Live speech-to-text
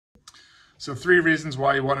So 3 reasons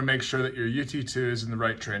why you want to make sure that your UT2 is in the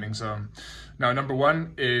right training zone. Now, number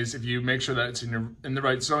 1 is if you make sure that it's in the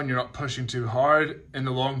right zone, you're not pushing too hard. In the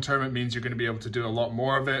long term, it means you're going to be able to do a lot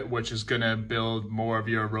more of it, which is going to build more of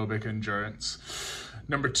your aerobic endurance.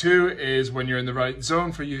 Number 2 is when you're in the right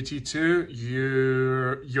zone for UT2,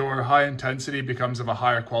 your high intensity becomes of a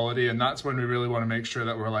higher quality, and that's when we really want to make sure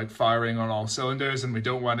that we're like firing on all cylinders, and we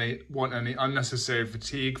don't want any unnecessary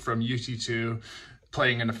fatigue from UT2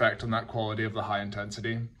 playing an effect on that quality of the high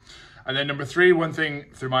intensity. And then number 3, one thing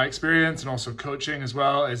through my experience and also coaching as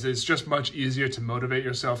well, is it's just much easier to motivate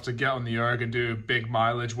yourself to get on the erg and do big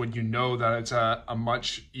mileage when you know that it's a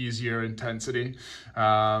much easier intensity.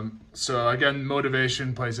 So again,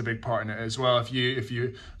 motivation plays a big part in it as well. If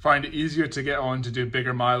you find it easier to get on to do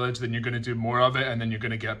bigger mileage, then you're going to do more of it, and then you're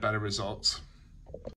going to get better results.